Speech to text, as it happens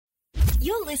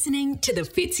You're listening to the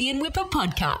Fitzy and Whipper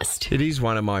podcast. It is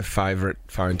one of my favourite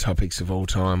phone topics of all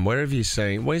time. Where's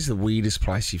the weirdest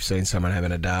place you've seen someone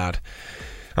having a dart?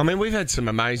 I mean, we've had some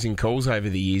amazing calls over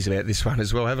the years about this one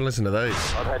as well. Have a listen to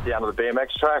these. I'd head down to the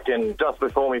BMX track, and just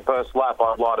before my first lap,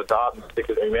 I'd light a dart and stick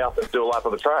it in my mouth and do a lap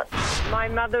of the track. My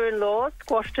mother-in-law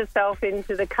squashed herself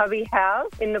into the cubby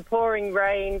house in the pouring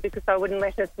rain because I wouldn't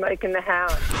let her smoke in the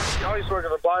house. I used to work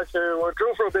at a bloke who would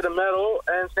drill for a bit of metal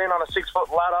and stand on a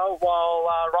 6-foot ladder while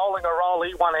rolling a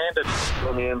rollie one-handed.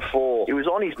 On the M4. He was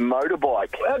on his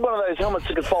motorbike. He had one of those helmets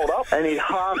that could fold up, and he'd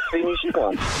half finished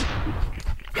one.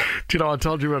 Do you know, I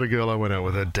told you about a girl I went out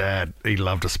with. Her dad, he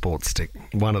loved a sports stick,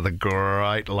 one of the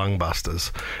great lung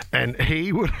busters, and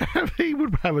he would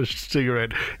have a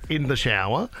cigarette in the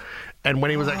shower. And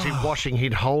when he was actually washing,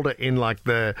 he'd hold it in like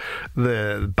the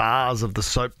bars of the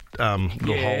soap holder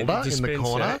in the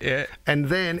corner. Yeah. And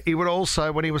then he would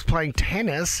also, when he was playing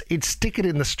tennis, he'd stick it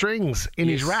in the strings in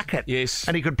his racket. Yes.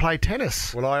 And he could play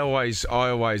tennis. Well, I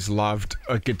always loved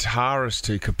a guitarist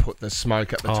who could put the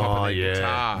smoke at the top of their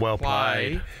guitar, well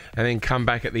played, and then come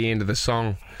back at the end of the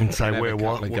song and say, have where a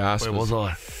couple of gaspers. was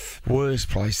I? Worst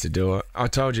place to do it. I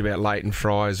told you about Leighton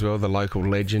Fry as well, the local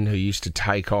legend who used to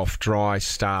take off dry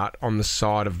start on the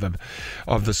side of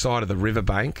the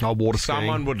riverbank. Oh, water skiing.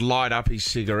 Someone would light up his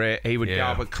cigarette. He would go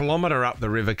up a kilometre up the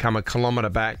river, come a kilometre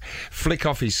back, flick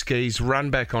off his skis,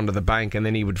 run back onto the bank, and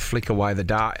then he would flick away the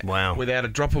dart without a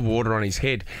drop of water on his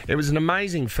head. It was an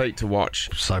amazing feat to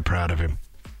watch. So proud of him.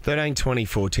 13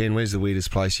 24 10. Where's the weirdest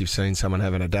place you've seen someone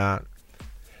having a dart?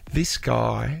 This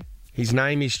guy, his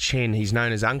name is Chen. He's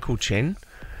known as Uncle Chen.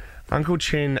 Uncle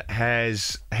Chen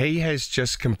has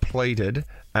just completed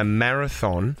a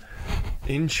marathon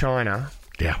in China.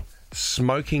 Yeah.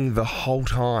 Smoking the whole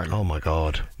time. Oh, my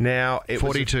God. Now,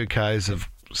 42 Ks of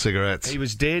cigarettes. He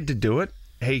was dared to do it.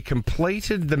 He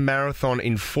completed the marathon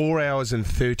in 4 hours and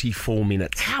 34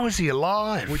 minutes. How is he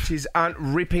alive? Which is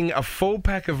ripping a full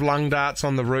pack of lung darts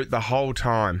on the route the whole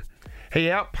time. He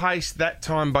outpaced that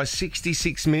time by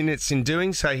 66 minutes in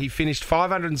doing so. He finished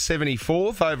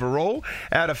 574th overall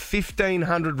out of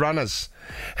 1,500 runners.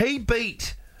 He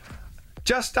beat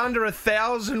just under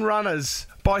 1,000 runners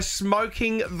by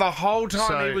smoking the whole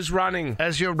time he was running.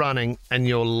 As you're running and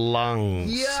your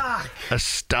lungs are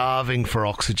starving for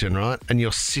oxygen, right? And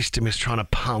your system is trying to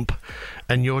pump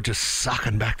and you're just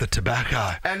sucking back the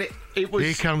tobacco. And it was...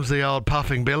 Here comes the old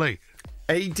puffing Billy.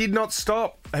 He did not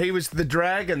stop. He was the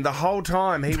dragon the whole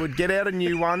time. He would get out a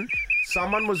new one.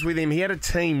 Someone was with him. He had a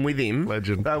team with him.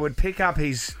 Legend. They would pick up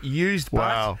his used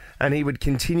butt and he would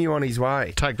continue on his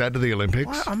way. Take that to the Olympics.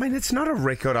 Well, I mean, it's not a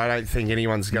record I don't think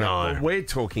anyone's going to... No. Well, we're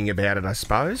talking about it, I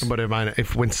suppose. But I mean,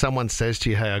 when someone says to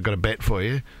you, hey, I've got a bet for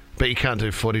you, but you can't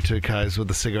do 42 Ks with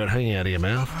the cigarette hanging out of your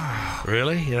mouth.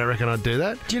 Really? You don't reckon I'd do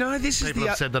that? Do you know, People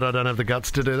have said that I don't have the guts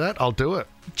to do that. I'll do it.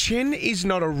 Chen is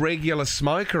not a regular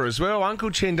smoker as well. Uncle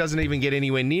Chen doesn't even get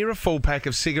anywhere near a full pack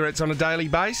of cigarettes on a daily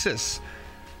basis.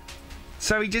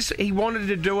 So he wanted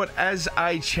to do it as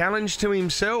a challenge to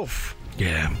himself.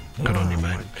 Yeah, good on you,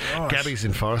 mate. Gabby's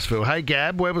in Forestville. Hey,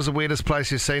 Gab, where was the weirdest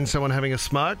place you've seen someone having a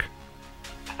smoke?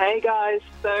 Hey guys,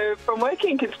 so from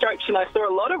working in construction, I saw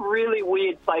a lot of really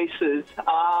weird places.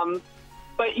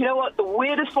 But you know what? The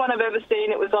weirdest one I've ever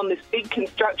seen, it was on this big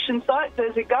construction site.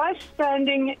 There's a guy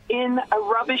standing in a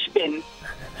rubbish bin,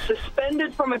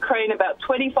 suspended from a crane about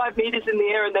 25 metres in the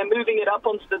air, and they're moving it up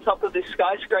onto the top of this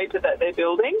skyscraper that they're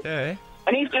building. Yeah.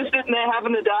 And he's just sitting there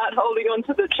having a dart, holding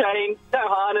onto the chain, no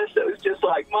harness. It was just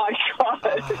like, my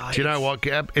God. Do you know what,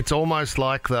 Gab? It's almost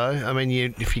like, though, I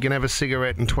mean, if you can have a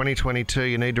cigarette in 2022,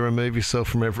 you need to remove yourself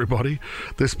from everybody.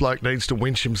 This bloke needs to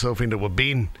winch himself into a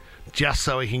bin just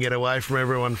so he can get away from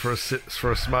everyone for a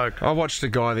smoke. I watched a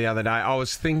guy the other day. I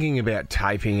was thinking about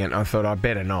taping it, and I thought I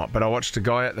better not. But I watched a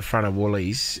guy at the front of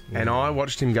Woolies, and I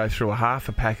watched him go through a half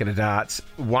a packet of darts,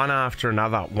 one after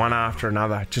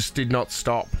another, just did not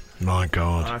stop. My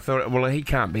God. And I thought, well, he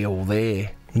can't be all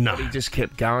there. No. But he just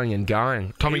kept going and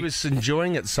going. Tommy, he was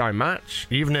enjoying it so much.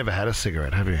 You've never had a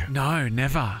cigarette, have you? No,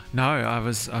 never. No, I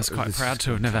was quite proud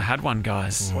to have never had one,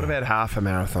 guys. What about half a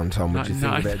marathon, Tom? Would you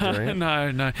think about doing it?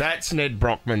 No. That's Ned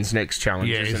Brockman's next challenge,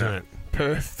 isn't it?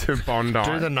 Perth to Bondi.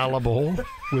 Do the Nullarbor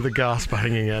with a gasper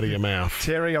hanging out of your mouth.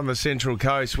 Terry on the Central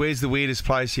Coast. Where's the weirdest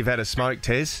place you've had a smoke,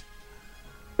 Tez?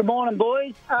 Good morning,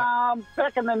 boys.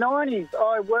 Back in the 90s,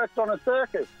 I worked on a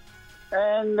circus.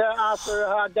 And after a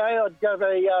hard day, I'd go to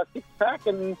a six-pack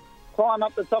and climb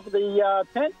up the top of the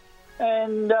tent.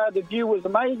 And the view was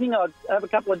amazing. I'd have a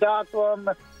couple of darts while I'm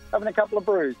having a couple of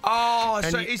brews. Oh,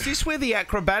 so is this where the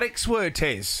acrobatics were,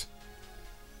 Tez?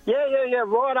 Yeah.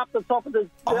 Right up the top of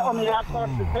on the outside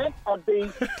of the tent, I'd be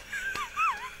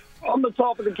on the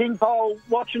top of the king pole,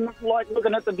 watching,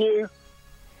 looking at the view.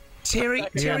 Terry,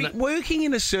 working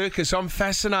in a circus, I'm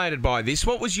fascinated by this.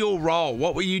 What was your role?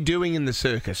 What were you doing in the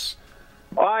circus?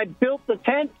 I built the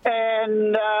tent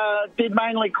and did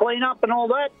mainly clean up and all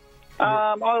that.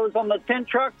 I was on the tent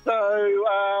truck, so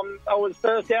I was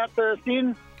first out, first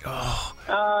in.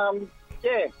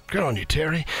 Yeah. Good on you,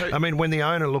 Terry. I mean, when the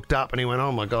owner looked up and he went,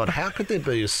 oh, my God, how could there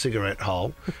be a cigarette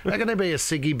hole? How can there be a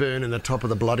ciggy burn in the top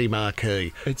of the bloody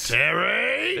marquee?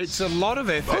 Terry! It's a lot of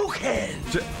effort. Okay.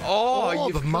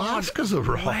 The maskers are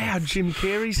right. Wow, Jim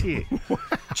Carrey's here.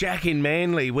 Jack in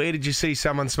Manly, where did you see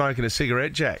someone smoking a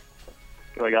cigarette, Jack?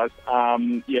 G'day, guys.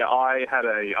 I had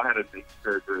a knee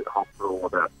surgery at the hospital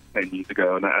about 10 years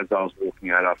ago, and as I was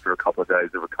walking out after a couple of days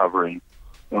of recovering,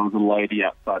 there was a lady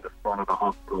outside the front of the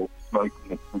hospital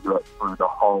smoking a cigarette through the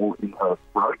hole in her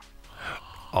throat.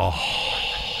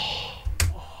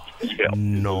 Yeah.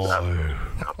 No.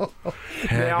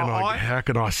 How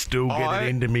can I still get it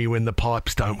into me when the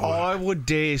pipes don't work? I would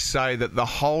dare say that the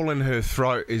hole in her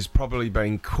throat is probably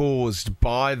being caused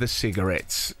by the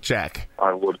cigarettes, Jack.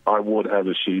 I would have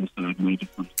assumed so.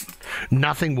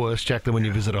 Nothing worse, Jack, than when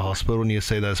you visit a hospital and you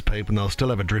see those people and they'll still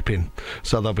have a drip in.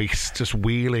 So they'll be just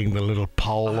wheeling the little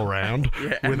pole around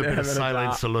with a bit of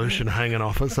saline solution hanging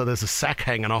off it. So there's a sack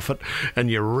hanging off it and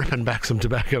you're ripping back some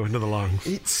tobacco into the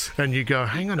lungs. And you go,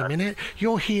 hang on a minute,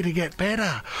 you're here to get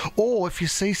better. Or if you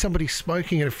see somebody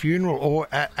smoking at a funeral or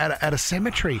at a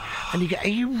cemetery and you go, are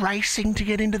you racing to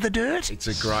get into the dirt? It's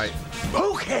a great...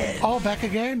 Okay. Oh, back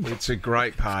again. It's a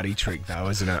great party trick, though,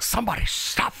 isn't it? Somebody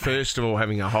stop. First of all,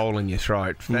 having a hole in your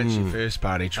throat. That's your first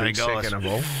party trick. Hey, guys. Second of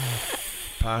all,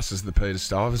 passes the Peter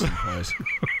Stuyvesant pose.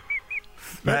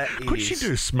 Could she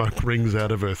do smoke rings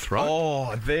out of her throat?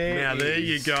 Oh, there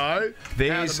you go.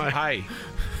 Hey,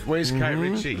 where's Kate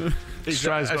Ritchie?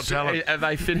 Australia's Got Talent. Have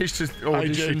they finished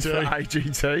auditions for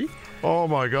AGT? Oh,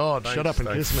 my God. Shut up and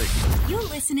kiss me. You're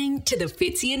listening to the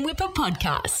Fitzy and Whipper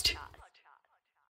podcast.